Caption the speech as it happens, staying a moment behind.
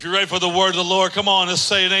If you're ready for the word of the Lord, come on, let's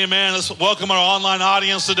say an amen. Let's welcome our online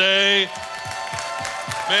audience today.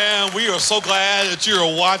 Man, we are so glad that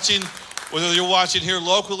you're watching, whether you're watching here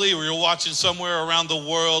locally or you're watching somewhere around the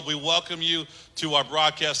world. We welcome you to our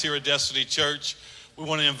broadcast here at Destiny Church. We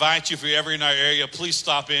want to invite you, if you're ever in our area, please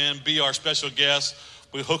stop in, be our special guest.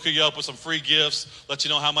 We'll hook you up with some free gifts, let you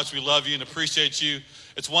know how much we love you and appreciate you.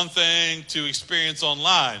 It's one thing to experience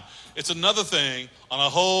online. It's another thing on a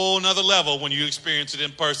whole nother level when you experience it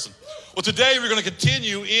in person. Well, today we're going to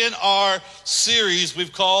continue in our series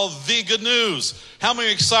we've called The Good News. How many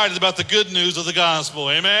are excited about the good news of the gospel?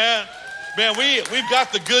 Amen? Man, we've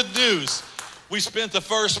got the good news. We spent the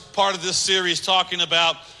first part of this series talking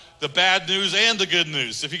about the bad news and the good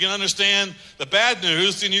news. If you can understand the bad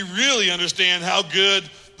news, then you really understand how good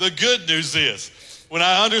the good news is. When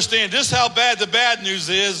I understand just how bad the bad news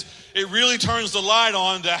is, it really turns the light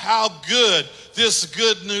on to how good this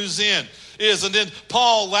good news is. And then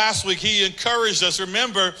Paul, last week, he encouraged us.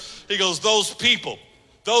 Remember, he goes, those people,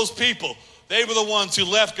 they were the ones who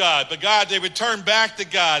left God. But God, they returned back to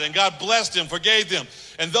God, and God blessed them, forgave them.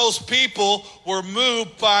 And those people were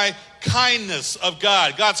moved by kindness of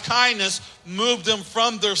God. God's kindness moved them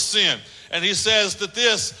from their sin. And he says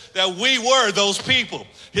that we were those people.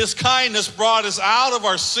 His kindness brought us out of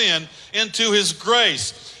our sin into his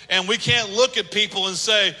grace. And we can't look at people and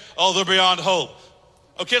say, oh, they're beyond hope.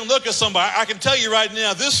 I can't look at somebody. I can tell you right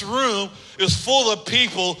now, this room is full of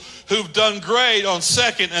people who've done great on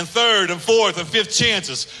second and third and fourth and fifth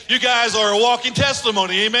chances. You guys are a walking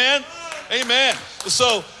testimony. Amen? Amen.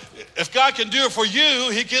 So if God can do it for you,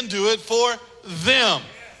 he can do it for them.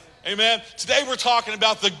 Amen. Today we're talking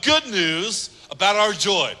about the good news about our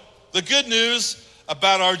joy. The good news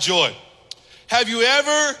about our joy. Have you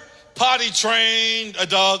ever potty trained a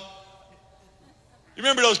dog? You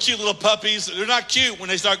remember those cute little puppies? They're not cute when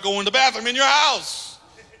they start going to the bathroom in your house.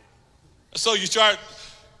 So you start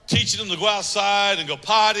teaching them to go outside and go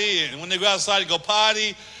potty. And when they go outside and go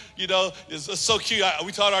potty, you know, it's so cute.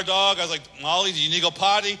 We taught our dog, I was like, Molly, do you need to go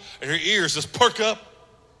potty? And her ears just perk up.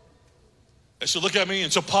 And she'll look at me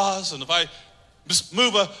and she'll pause. And if I just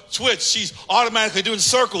move a twitch, she's automatically doing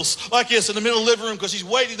circles like this in the middle of the living room because she's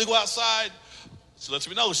waiting to go outside. She lets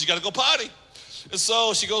me know she's got to go potty. And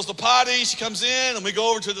so she goes to potty, she comes in, and we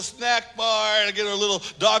go over to the snack bar and I get her a little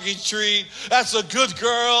doggy treat. That's a good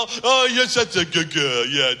girl. Oh, you're such a good girl.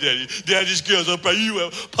 Yeah, Daddy's girl's up by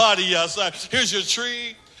you potty outside. Here's your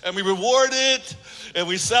treat. And we reward it, and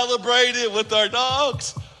we celebrate it with our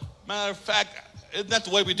dogs. Matter of fact, isn't that the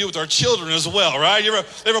way we do with our children as well, right? You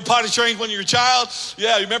ever potty trained when you're a child?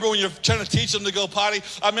 Yeah, you remember when you're trying to teach them to go potty?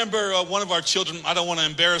 I remember one of our children, I don't want to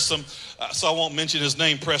embarrass him, so I won't mention his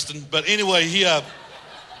name, Preston. But anyway,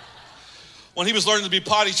 when he was learning to be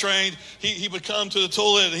potty trained, he would come to the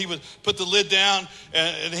toilet and he would put the lid down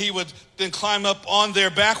and he would then climb up on there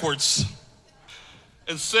backwards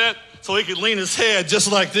and sit so he could lean his head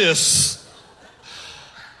just like this.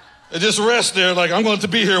 And just rest there like, I'm going to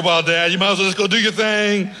be here a while, Dad. You might as well just go do your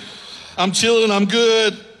thing. I'm chilling. I'm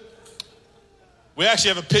good. We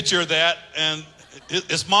actually have a picture of that, and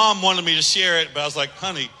his mom wanted me to share it, but I was like,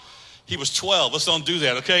 honey, he was 12. Let's don't do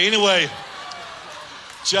that, okay? Anyway,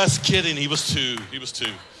 just kidding. He was two.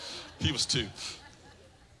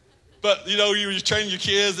 But, you know, you're training your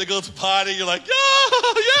kids. They go to potty. You're like,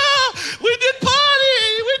 yeah, we did potty.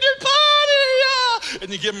 And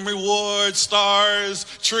you give them rewards, stars,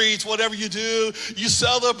 treats, whatever you do. You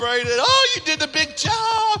celebrate it. Oh, you did a big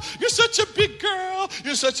job. You're such a big girl.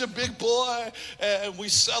 You're such a big boy. And we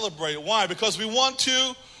celebrate it. Why? Because we want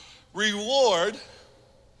to reward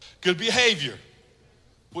good behavior.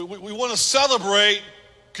 We want to celebrate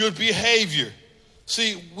good behavior.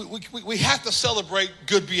 See, we have to celebrate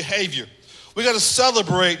good behavior. We got to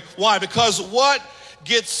celebrate. Why? Because what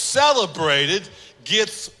gets celebrated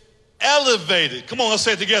gets elevated. Come on, let's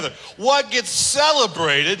say it together. What gets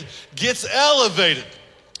celebrated gets elevated.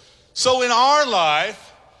 So in our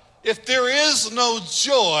life, if there is no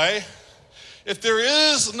joy, if there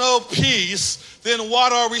is no peace, then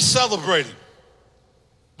what are we celebrating?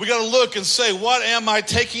 We got to look and say, what am I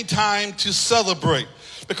taking time to celebrate?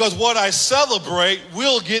 Because what I celebrate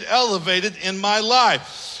will get elevated in my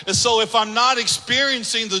life. And so if I'm not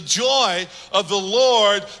experiencing the joy of the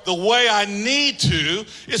Lord the way I need to,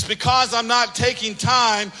 it's because I'm not taking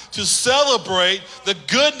time to celebrate the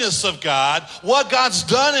goodness of God, what God's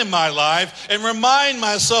done in my life, and remind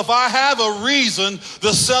myself I have a reason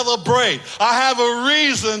to celebrate. I have a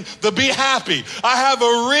reason to be happy. I have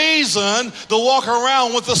a reason to walk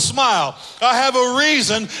around with a smile. I have a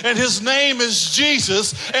reason, and his name is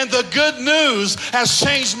Jesus, and the good news has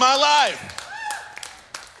changed my life.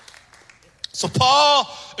 So Paul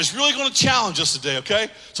is really going to challenge us today, okay?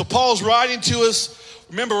 So Paul's writing to us.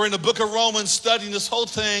 Remember, we're in the book of Romans studying this whole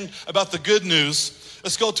thing about the good news.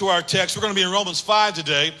 Let's go to our text. We're going to be in Romans 5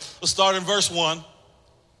 today. Let's start in verse 1.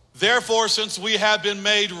 Therefore, since we have been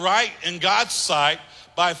made right in God's sight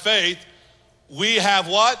by faith, we have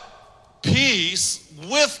what? Peace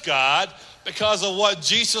with God because of what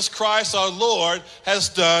Jesus Christ our Lord has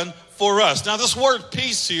done for us. Now, this word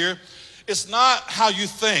peace here, it's not how you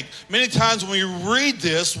think. Many times when we read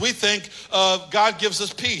this, we think God gives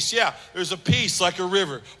us peace. Yeah, there's a peace like a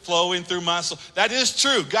river flowing through my soul. That is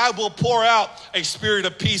true. God will pour out a spirit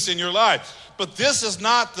of peace in your life. But this is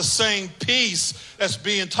not the same peace that's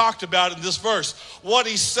being talked about in this verse. What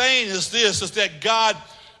he's saying is this, is that God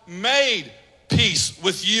made peace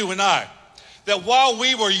with you and I. That while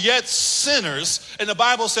we were yet sinners, and the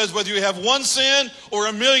Bible says whether you have one sin or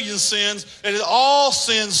a million sins, that all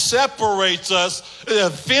sin separates us, it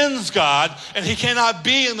offends God, and he cannot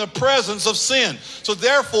be in the presence of sin. So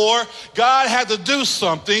therefore, God had to do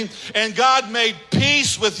something, and God made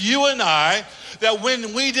peace with you and I, that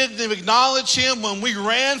when we didn't even acknowledge him, when we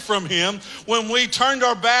ran from him, when we turned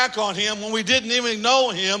our back on him, when we didn't even know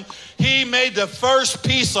him, he made the first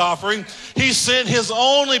peace offering. He sent his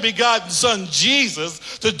only begotten son,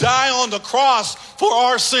 Jesus, to die on the cross for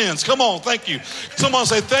our sins. Come on, thank you. Someone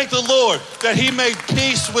say, thank the Lord that he made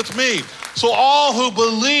peace with me. So all who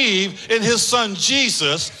believe in his son,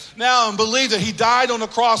 Jesus, now and believe that he died on the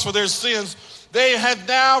cross for their sins, they have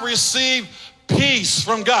now received peace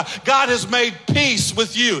from God. God has made peace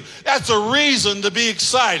with you. That's a reason to be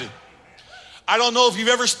excited. I don't know if you've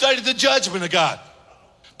ever studied the judgment of God,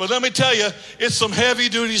 but let me tell you, it's some heavy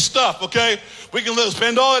duty stuff, okay? We can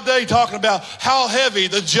spend all day talking about how heavy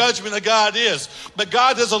the judgment of God is. But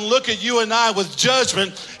God doesn't look at you and I with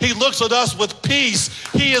judgment. He looks at us with peace.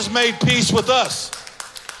 He has made peace with us.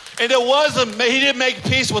 And he didn't make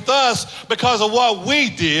peace with us because of what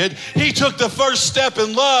we did. He took the first step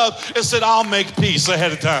in love and said, I'll make peace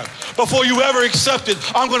ahead of time. Before you ever accepted,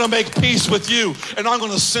 I'm going to make peace with you, and I'm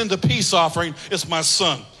going to send a peace offering. It's my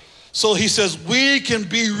son. So he says we can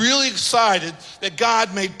be really excited that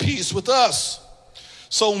God made peace with us.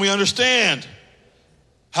 So when we understand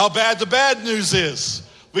how bad the bad news is,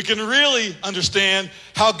 we can really understand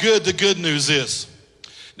how good the good news is.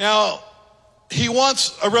 Now, he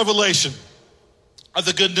wants a revelation of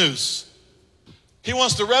the good news. He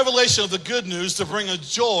wants the revelation of the good news to bring a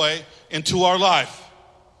joy into our life.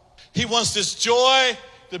 He wants this joy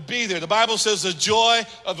to be there. The Bible says the joy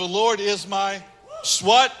of the Lord is my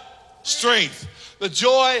what? Strength. The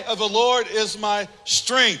joy of the Lord is my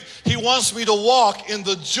strength. He wants me to walk in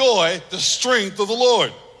the joy, the strength of the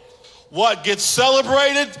Lord. What gets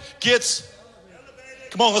celebrated gets,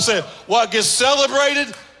 come on, let's say it. What gets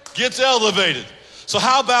celebrated gets elevated. So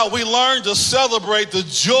how about we learn to celebrate the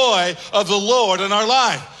joy of the Lord in our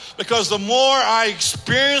life? Because the more I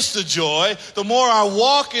experience the joy, the more I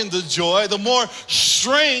walk in the joy, the more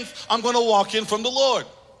strength I'm going to walk in from the Lord.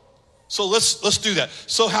 So let's do that.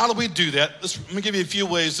 So how do we do that? Let me give you a few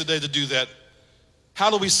ways today to do that. How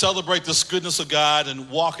do we celebrate this goodness of God and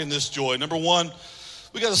walk in this joy? Number one,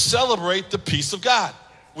 we got to celebrate the peace of God.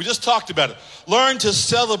 We just talked about it. Learn to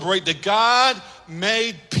celebrate that God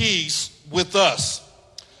made peace with us.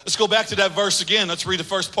 Let's go back to that verse again. Let's read the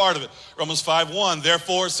first part of it. Romans 5:1.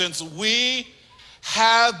 Therefore, since we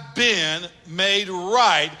have been made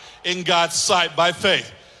right in God's sight by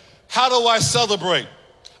faith. How do I celebrate?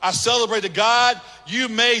 I celebrate that God, you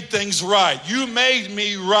made things right. You made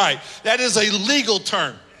me right. That is a legal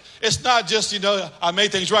term. It's not just, I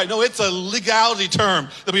made things right. No, it's a legality term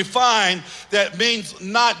that we find that means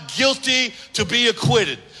not guilty to be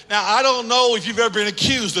acquitted. Now, I don't know if you've ever been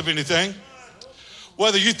accused of anything,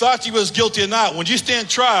 whether you thought you was guilty or not. When you stand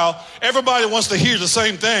trial, everybody wants to hear the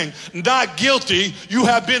same thing. Not guilty, you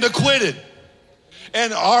have been acquitted.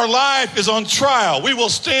 And our life is on trial. We will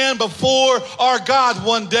stand before our God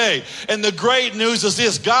one day. And the great news is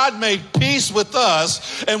this: God made peace with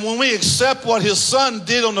us. And when we accept what his son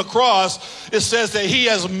did on the cross, it says that he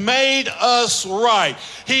has made us right.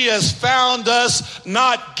 He has found us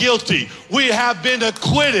not guilty. We have been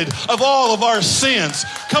acquitted of all of our sins.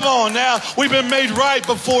 Come on now. We've been made right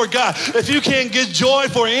before God. If you can't get joy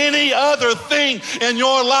for any other thing in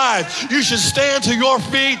your life, you should stand to your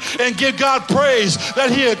feet and give God praise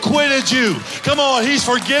that he acquitted you. Come on, he's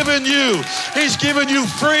forgiven you. He's given you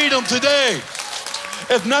freedom today.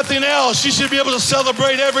 If nothing else, you should be able to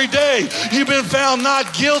celebrate every day. You've been found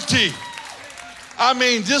not guilty. I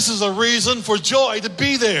mean, this is a reason for joy to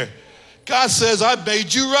be there. God says, I've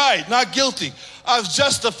made you right, not guilty. I've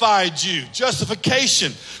justified you.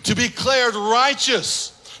 Justification, to be declared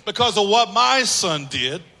righteous. because of what my son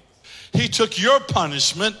did. He took your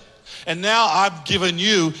punishment, and now I've given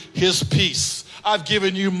you his peace. I've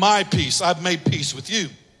given you my peace. I've made peace with you.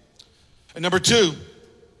 And number two,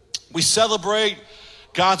 we celebrate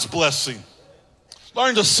God's blessing.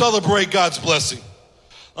 Learn to celebrate God's blessing.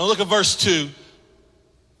 Now look at verse 2.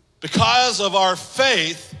 Because of our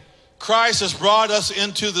faith, Christ has brought us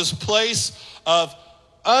into this place of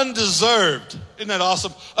undeserved, isn't that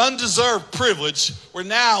awesome? Undeserved privilege, where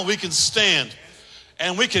now we can stand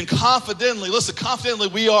and we can confidently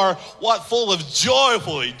we are what? Full of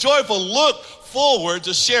joyful look forward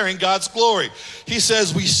to sharing God's glory. He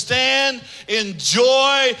says we stand in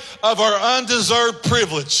joy of our undeserved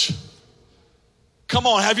privilege. Come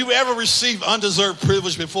on, have you ever received undeserved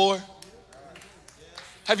privilege before?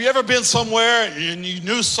 Have you ever been somewhere and you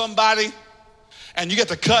knew somebody and you get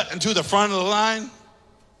to cut into the front of the line?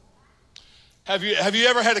 Have you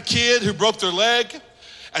ever had a kid who broke their leg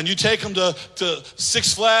and you take them to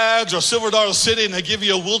Six Flags or Silver Dollar City and they give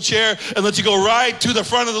you a wheelchair and let you go right to the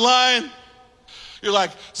front of the line? You're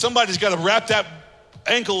like, somebody's got to wrap that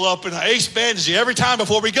ankle up in an ace bandage every time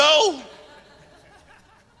before we go.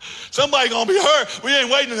 Somebody gonna be hurt. We ain't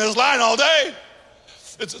waiting in this line all day.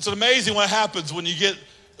 It's amazing what happens when you get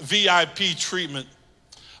VIP treatment.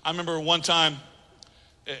 I remember one time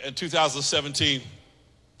in 2017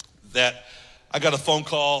 that I got a phone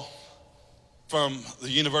call from the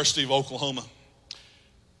University of Oklahoma.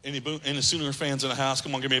 Any Sooner fans in the house?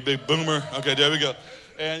 Come on, give me a big boomer. Okay, there we go.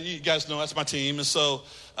 And you guys know that's my team. And so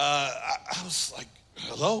I was like,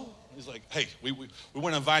 hello? He's like, hey, we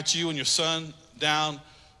want to invite you and your son down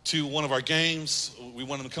to one of our games. We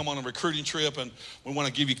want them to come on a recruiting trip, and we want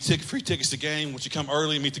to give you free tickets to the game. Would you come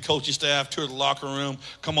early, meet the coaching staff, tour the locker room,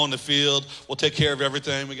 come on the field. We'll take care of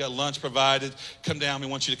everything. We got lunch provided. Come down. We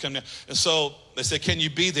want you to come down. And so they said, can you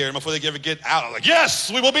be there? And before they ever get out, I'm like,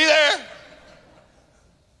 yes, we will be there.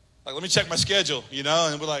 Like, let me check my schedule,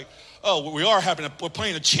 And we're like, oh, we're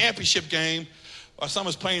playing a championship game. Our son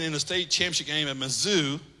was playing in the state championship game at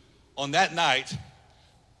Mizzou on that night.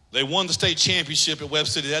 They won the state championship at Webb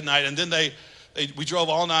City that night, and then we drove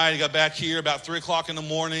all night and got back here about 3 o'clock in the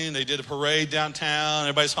morning. They did a parade downtown.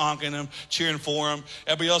 Everybody's honking them, cheering for them.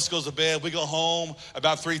 Everybody else goes to bed. We go home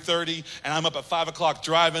about 3:30, and I'm up at 5 o'clock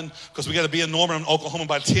driving because we got to be in Norman, Oklahoma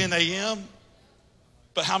by 10 a.m.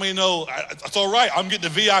 But how many know it's all right? I'm getting the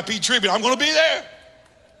VIP treatment. I'm going to be there.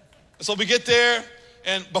 And so we get there,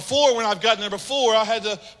 and when I've gotten there before, I had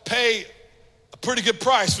to pay a pretty good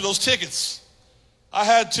price for those tickets. I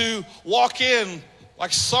had to walk in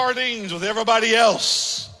like sardines with everybody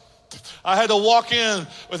else. I had to walk in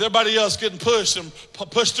with everybody else getting pushed and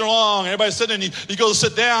pushed along. Everybody sitting there, and you go to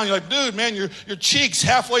sit down. You're like, dude, man, your cheek's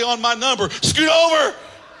halfway on my number. Scoot over.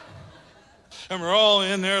 And we're all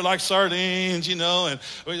in there like sardines, but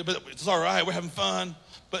it's all right. We're having fun.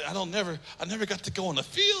 But I never got to go on the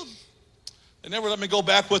field. They never let me go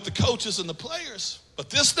back with the coaches and the players. But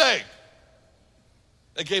this day,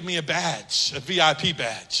 they gave me a badge, a VIP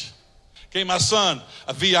badge. Gave my son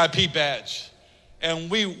a VIP badge.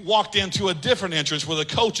 And we walked into a different entrance where the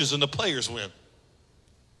coaches and the players went.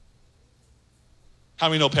 How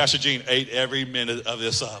many know Pastor Gene ate every minute of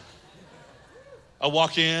this up? I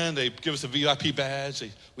walk in, they give us a VIP badge.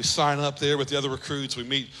 We sign up there with the other recruits. We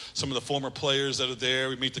meet some of the former players that are there.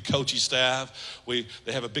 We meet the coaching staff.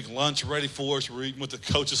 They have a big lunch ready for us. We're eating with the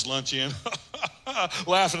coaches' lunch in,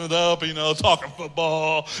 laughing it up, talking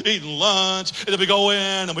football, eating lunch. And then we go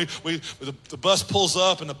in, and the bus pulls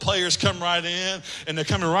up, and the players come right in, and they're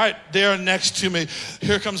coming right there next to me.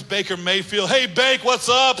 Here comes Baker Mayfield. Hey, Bake, what's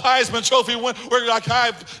up? Heisman Trophy win. We're like,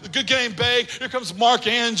 hi, good game, Bake. Here comes Mark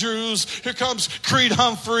Andrews. Here comes Creed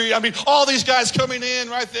Humphrey. All these guys coming in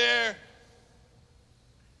right there.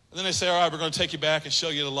 And then they say, all right, we're going to take you back and show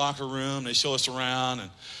you the locker room. They show us around,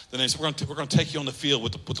 and then they say, we're going to take you on the field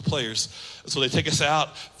with the players. And so they take us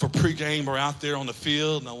out for pregame. We're out there on the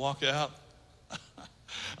field, and I walk out.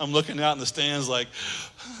 I'm looking out in the stands like,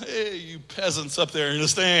 hey, you peasants up there in the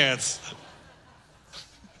stands.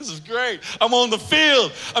 This is great. I'm on the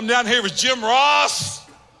field. I'm down here with Jim Ross.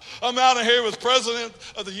 I'm out of here with president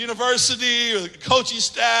of the university, or the coaching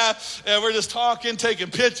staff, and we're just talking,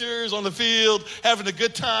 taking pictures on the field, having a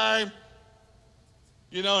good time.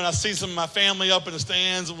 And I see some of my family up in the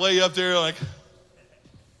stands, way up there, like,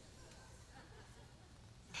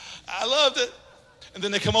 I loved it. And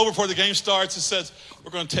then they come over before the game starts and says,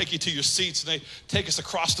 we're going to take you to your seats. And they take us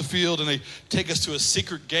across the field, and they take us to a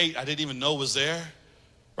secret gate I didn't even know was there.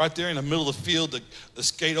 Right there in the middle of the field, this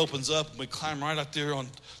gate opens up, and we climb right out there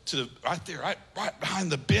right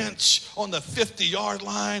behind the bench on the 50-yard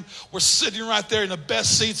line. We're sitting right there in the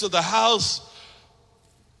best seats of the house.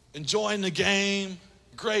 enjoying the game,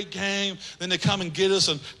 great game. Then they come and get us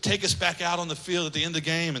and take us back out on the field at the end of the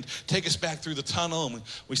game and take us back through the tunnel, and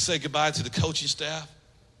we say goodbye to the coaching staff.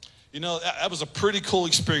 You know, that was a pretty cool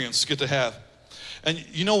experience to get to have. And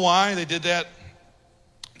you know why they did that?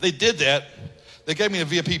 They did that. They gave me a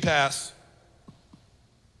VIP pass.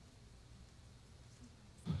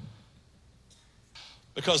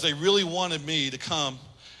 Because they really wanted me to come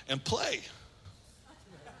and play.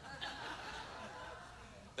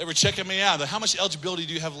 They were checking me out. How much eligibility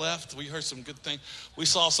do you have left? We heard some good things. We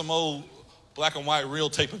saw some old black and white reel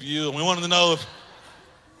tape of you, and we wanted to know if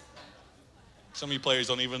some of you players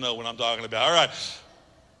don't even know what I'm talking about. All right.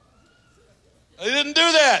 They didn't do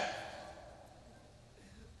that.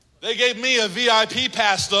 They gave me a VIP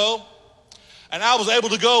pass, though, and I was able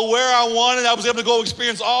to go where I wanted. I was able to go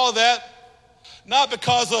experience all of that. Not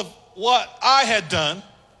because of what I had done,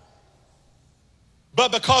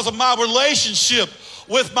 but because of my relationship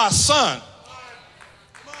with my son.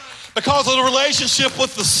 Because of the relationship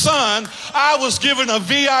with the son, I was given a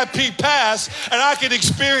VIP pass, and I could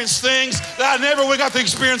experience things that I never would got to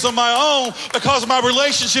experience on my own because of my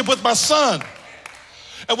relationship with my son.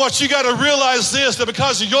 And what you got to realize is that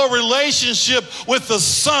because of your relationship with the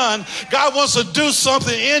Son, God wants to do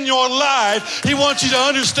something in your life. He wants you to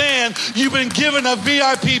understand you've been given a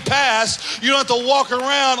VIP pass. You don't have to walk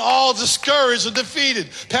around all discouraged and defeated.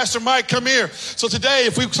 Pastor Mike, come here. So today,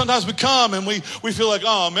 sometimes we come and we feel like,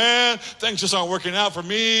 oh man, things just aren't working out for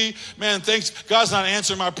me. Man, God's not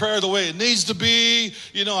answering my prayer the way it needs to be.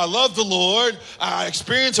 You know, I love the Lord. I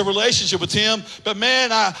experience a relationship with Him, but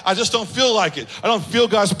man, I just don't feel like it. I don't feel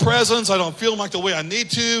God's presence. I don't feel like the way I need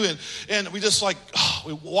to. And we just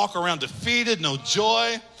we walk around defeated, no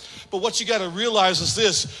joy. But what you got to realize is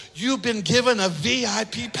this: you've been given a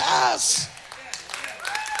VIP pass.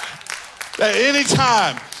 At any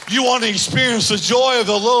time you want to experience the joy of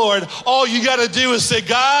the Lord, all you got to do is say,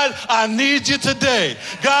 God, I need you today.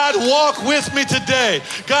 God, walk with me today.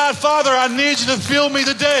 God, Father, I need you to fill me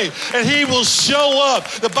today. And He will show up.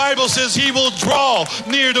 The Bible says He will draw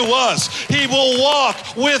near to us. He will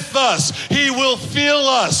walk with us. He will fill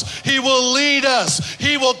us. He will lead us.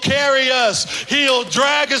 He will carry us. He'll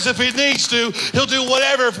drag us if He needs to. He'll do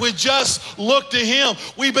whatever if we just look to Him.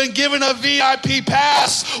 We've been given a VIP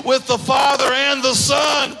pass with the Father and the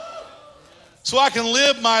Son. So I can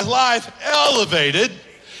live my life elevated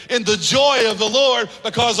in the joy of the Lord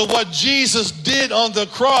because of what Jesus did on the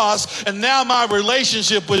cross. And now my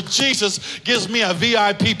relationship with Jesus gives me a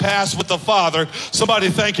VIP pass with the Father. Somebody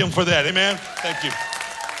thank Him for that. Amen. Thank you.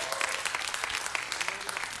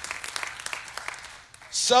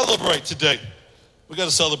 Celebrate today. We got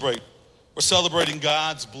to celebrate. We're celebrating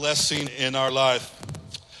God's blessing in our life.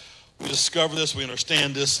 We discover this. We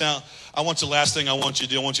understand this. Now, last thing I want you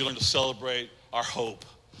to do, I want you to learn to celebrate our hope.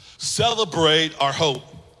 Celebrate our hope.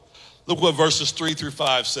 Look what verses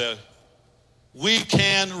 3-5 said. We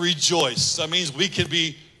can rejoice. That means we can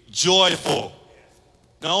be joyful.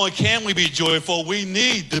 Not only can we be joyful, we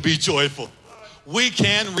need to be joyful. We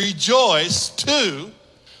can rejoice too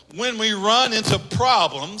when we run into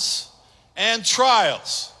problems and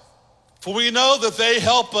trials. For we know that they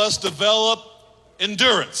help us develop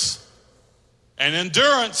endurance. And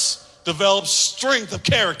endurance develops strength of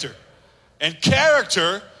character. And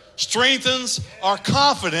character strengthens our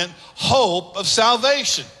confident hope of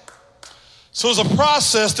salvation. So there's a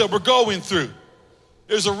process that we're going through.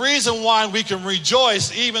 There's a reason why we can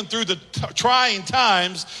rejoice even through the trying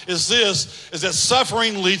times is that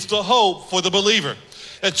suffering leads to hope for the believer.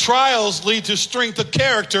 That trials lead to strength of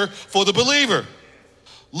character for the believer.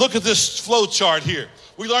 Look at this flow chart here.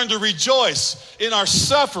 We learn to rejoice in our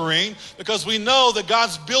suffering because we know that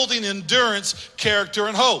God's building endurance, character,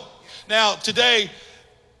 and hope. Now, today,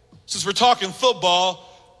 since we're talking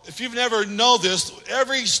football, if you've never known this,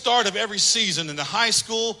 every start of every season in the high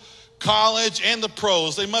school, college, and the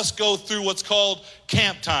pros, they must go through what's called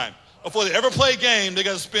camp time. Before they ever play a game, they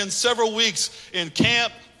got to spend several weeks in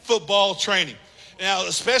camp football training. Now,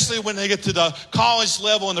 especially when they get to the college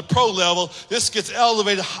level and the pro level, this gets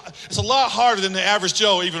elevated. It's a lot harder than the average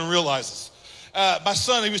Joe even realizes. My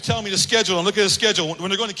son, he was telling me the schedule, and look at the schedule. When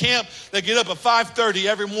they're going to camp, they get up at 5:30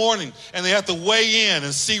 every morning, and they have to weigh in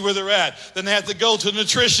and see where they're at. Then they have to go to the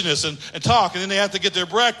nutritionist and talk, and then they have to get their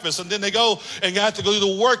breakfast, and then they go and have to go do the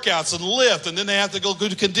workouts and lift, and then they have to go do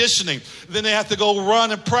conditioning. Then they have to go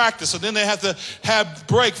run and practice, and then they have to have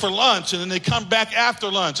break for lunch, and then they come back after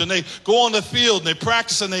lunch, and they go on the field, and they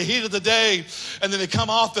practice in the heat of the day, and then they come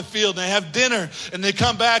off the field, and they have dinner, and they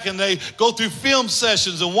come back, and they go through film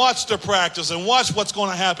sessions and watch their practice and and watch what's going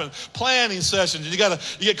to happen. Planning sessions. You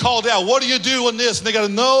get called out. What do you do in this? And they got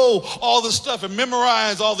to know all this stuff and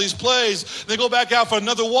memorize all these plays. They go back out for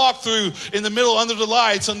another walkthrough in the middle under the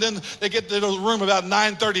lights, and then they get to the room about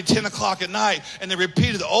 9:30, 10 o'clock at night, and they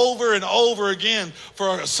repeat it over and over again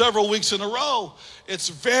for several weeks in a row. It's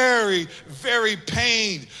very, very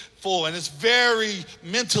painful, and it's very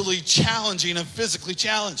mentally challenging and physically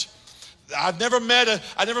challenging. I never met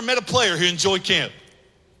a player who enjoyed camp.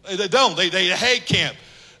 They don't. They hate camp.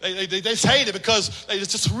 They just hate it because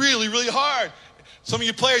it's just really, really hard. Some of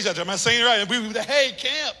you players out there, am I saying it right? They hate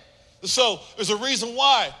camp. So there's a reason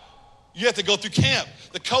why you have to go through camp.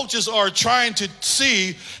 The coaches are trying to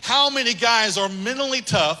see how many guys are mentally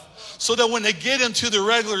tough, so that when they get into the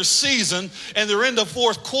regular season and they're in the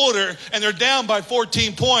fourth quarter and they're down by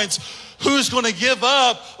 14 points, who's going to give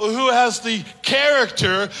up, or who has the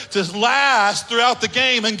character to last throughout the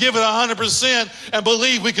game and give it 100% and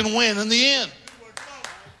believe we can win in the end.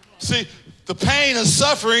 See, the pain and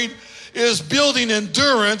suffering is building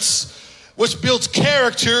endurance, which builds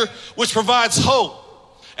character, which provides hope.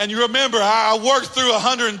 And you remember, I worked through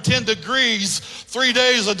 110 degrees 3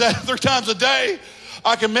 times a day.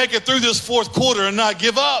 I can make it through this fourth quarter and not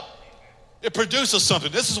give up. It produces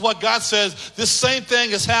something. This is what God says. This same thing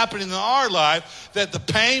is happening in our life, that the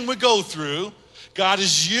pain we go through, God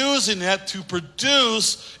is using that to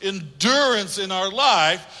produce endurance in our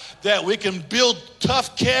life, that we can build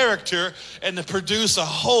tough character and to produce a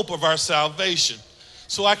hope of our salvation.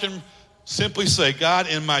 So I can simply say, God,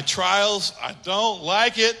 in my trials, I don't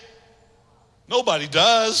like it. Nobody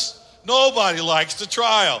does. Nobody likes the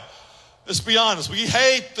trial. Let's be honest, we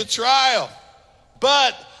hate the trial,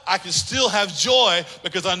 but I can still have joy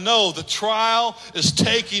because I know the trial is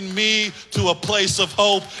taking me to a place of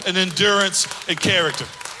hope and endurance and character.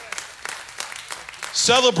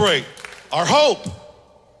 Celebrate our hope.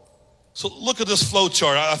 So look at this flow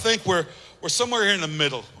chart. I think we're somewhere here in the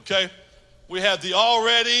middle, okay? We have the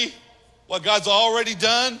already, what God's already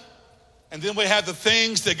done, and then we have the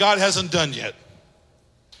things that God hasn't done yet.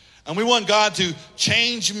 And we want God to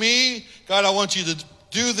change me. God, I want you to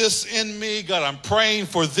do this in me. God, I'm praying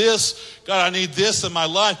for this. God, I need this in my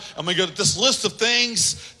life. And we got this list of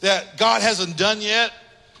things that God hasn't done yet.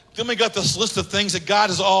 Then we got this list of things that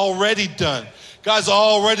God has already done. God's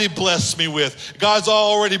already blessed me with. God's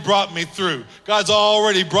already brought me through. God's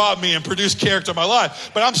already brought me and produced character in my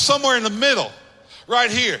life. But I'm somewhere in the middle,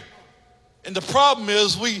 right here. And the problem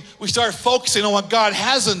is we start focusing on what God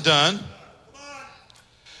hasn't done,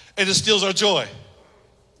 and it steals our joy.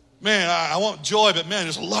 Man, I want joy, but man,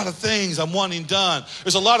 there's a lot of things I'm wanting done.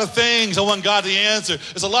 There's a lot of things I want God to answer.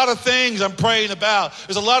 There's a lot of things I'm praying about.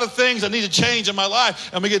 There's a lot of things I need to change in my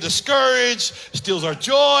life. And we get discouraged. It steals our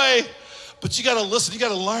joy. But you got to listen. You got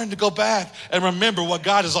to learn to go back and remember what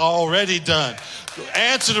God has already done.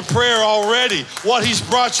 Answer the prayer already. What he's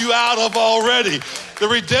brought you out of already. The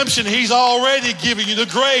redemption he's already given you. The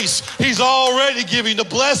grace he's already given you. The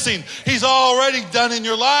blessing he's already done in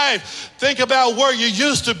your life. Think about where you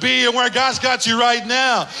used to be and where God's got you right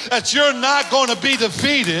now. That you're not going to be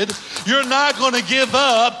defeated. You're not going to give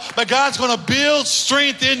up. But God's going to build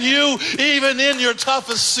strength in you even in your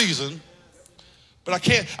toughest season. But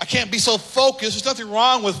I can't be so focused. There's nothing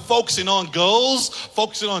wrong with focusing on goals,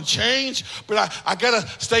 focusing on change. But I got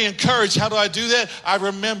to stay encouraged. How do I do that? I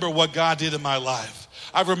remember what God did in my life.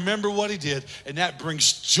 I remember what he did. And that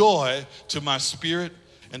brings joy to my spirit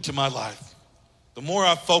and to my life. The more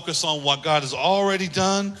I focus on what God has already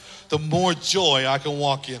done, the more joy I can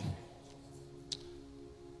walk in.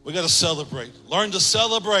 We got to celebrate. Learn to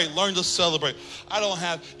celebrate. Learn to celebrate.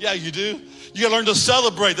 Yeah, you do. You got to learn to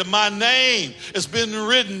celebrate that my name has been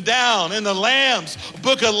written down in the Lamb's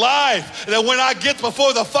book of life. That when I get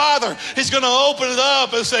before the Father, he's going to open it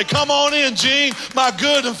up and say, come on in, Gene, my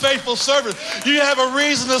good and faithful servant. You have a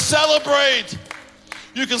reason to celebrate.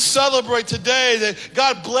 You can celebrate today that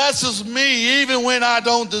God blesses me even when I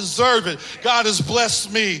don't deserve it. God has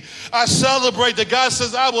blessed me. I celebrate that God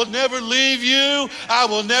says, I will never leave you. I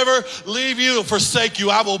will never leave you or forsake you.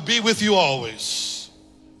 I will be with you always.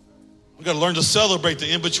 We've got to learn to celebrate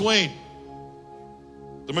the in-between.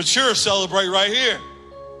 The mature celebrate right here.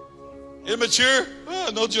 Immature,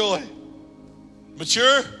 no joy.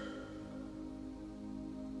 Mature,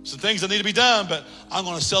 some things that need to be done, but I'm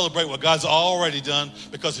going to celebrate what God's already done,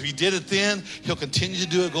 because if he did it then, he'll continue to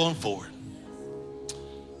do it going forward.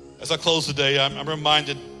 As I close today, I'm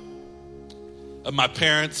reminded of my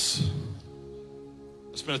parents.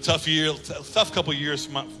 It's been a tough couple of years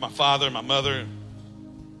for my father and my mother, and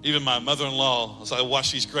even my mother-in-law, as I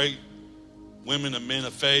watch these great women and men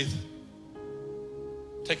of faith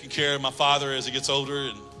taking care of my father as he gets older.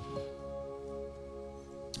 And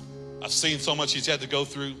I've seen so much he's had to go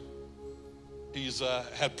through. He's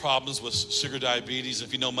had problems with sugar diabetes.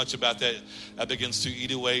 If you know much about that, that begins to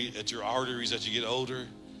eat away at your arteries as you get older.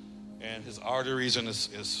 And his arteries and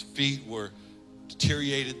his feet were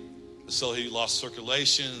deteriorated, so he lost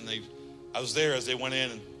circulation. And I was there as they went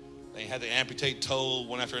in, and they had to amputate toe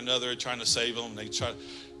one after another, trying to save him. They tried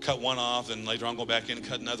to cut one off, and later on go back in and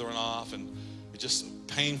cut another one off. And it's just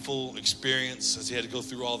a painful experience as he had to go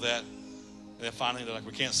through all that. And then finally, they're like,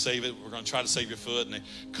 we can't save it. We're going to try to save your foot. And they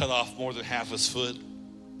cut off more than half his foot.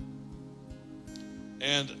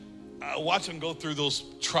 And I watched him go through those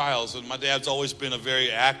trials. And my dad's always been a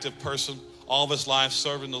very active person all of his life,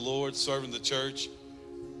 serving the Lord, serving the church.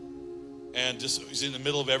 And just he's in the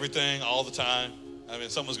middle of everything all the time. I mean,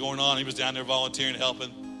 something was going on. He was down there volunteering,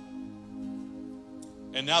 helping.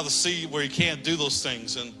 And now to see where he can't do those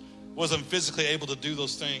things and wasn't physically able to do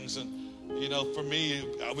those things. And you know, for me,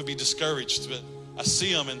 I would be discouraged, but I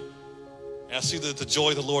see him and I see that the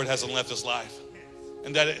joy of the Lord hasn't left his life.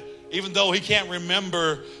 And that even though he can't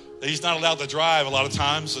remember that he's not allowed to drive a lot of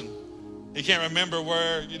times, and he can't remember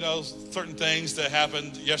where, you know, certain things that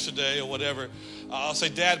happened yesterday or whatever, I'll say,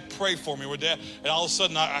 Dad, pray for me. Dad, and all of a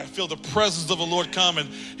sudden I feel the presence of the Lord come, and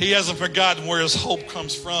he hasn't forgotten where his hope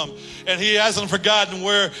comes from. And he hasn't forgotten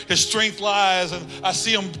where his strength lies. And I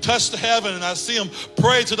see him touch the heaven, and I see him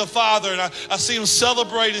pray to the Father, and I see him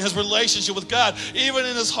celebrating his relationship with God, even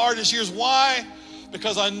in his hardest years. Why?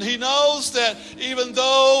 Because he knows that even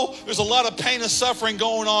though there's a lot of pain and suffering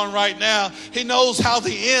going on right now, he knows how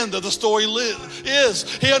the end of the story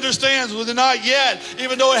is. He understands whether not yet,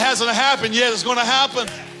 even though it hasn't happened yet, it's going to happen.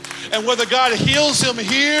 And whether God heals him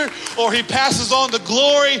here or he passes on to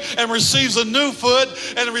glory and receives a new foot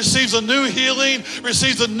and receives a new healing,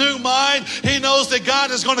 receives a new mind, he knows that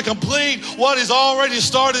God is going to complete what he's already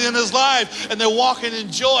started in his life. And they're walking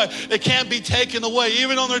in joy. It can't be taken away.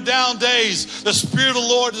 Even on their down days, the Spirit of the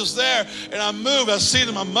Lord is there. And I move. I see it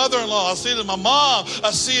in my mother-in-law. I see it in my mom.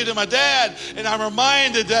 I see it in my dad. And I'm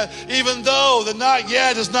reminded that even though the not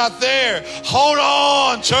yet is not there, hold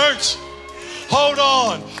on, church. Hold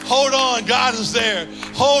on, hold on, God is there.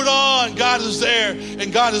 Hold on, God is there.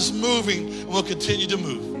 And God is moving and will continue to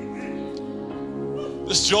move.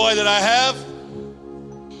 This joy that I have,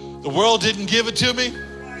 the world didn't give it to me,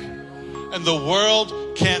 and the world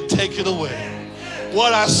can't take it away.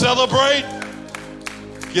 What I celebrate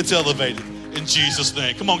gets elevated in Jesus'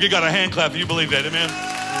 name. Come on, give God a hand clap if you believe that, amen.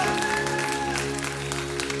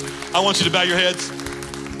 I want you to bow your heads.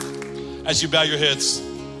 As you bow your heads,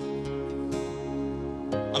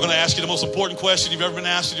 I'm going to ask you the most important question you've ever been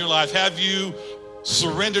asked in your life. Have you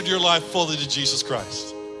surrendered your life fully to Jesus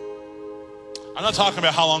Christ? I'm not talking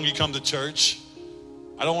about how long you come to church.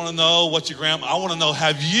 I don't want to know what your I want to know,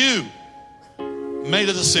 have you made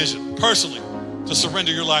a decision personally to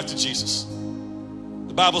surrender your life to Jesus?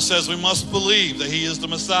 The Bible says we must believe that he is the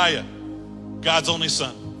Messiah, God's only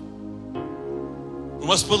son. We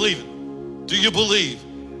must believe it. Do you believe?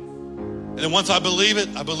 And then once I believe it,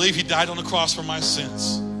 I believe he died on the cross for my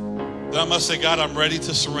sins. Then I must say, God, I'm ready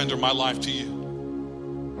to surrender my life to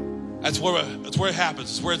you. That's where it happens.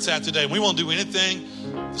 It's where it's at today. We won't do anything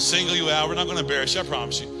to single you out. We're not going to embarrass you, I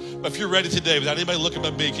promise you. But if you're ready today, without anybody looking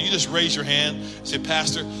at me, can you just raise your hand and say,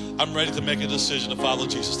 Pastor, I'm ready to make a decision to follow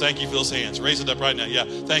Jesus. Thank you for those hands. Raise it up right now. Yeah,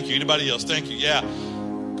 thank you. Anybody else? Thank you. Yeah.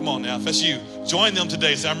 Come on now. If that's you, join them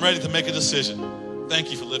today. Say, I'm ready to make a decision.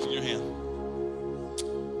 Thank you for lifting your hand.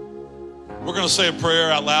 We're going to say a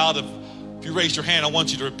prayer out loud. If you raised your hand, I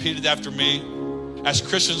want you to repeat it after me. As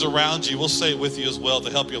Christians around you, we'll say it with you as well to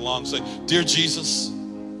help you along. Say, Dear Jesus,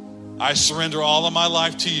 I surrender all of my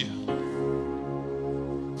life to you.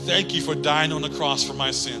 Thank you for dying on the cross for my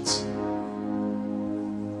sins.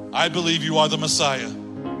 I believe you are the Messiah,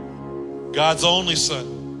 God's only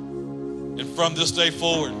son. And from this day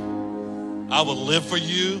forward, I will live for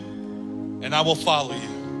you and I will follow you.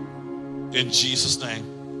 In Jesus' name.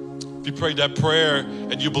 If you prayed that prayer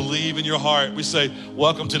and you believe in your heart, we say,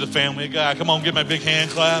 welcome to the family of God. Come on, give me a big hand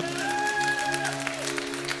clap.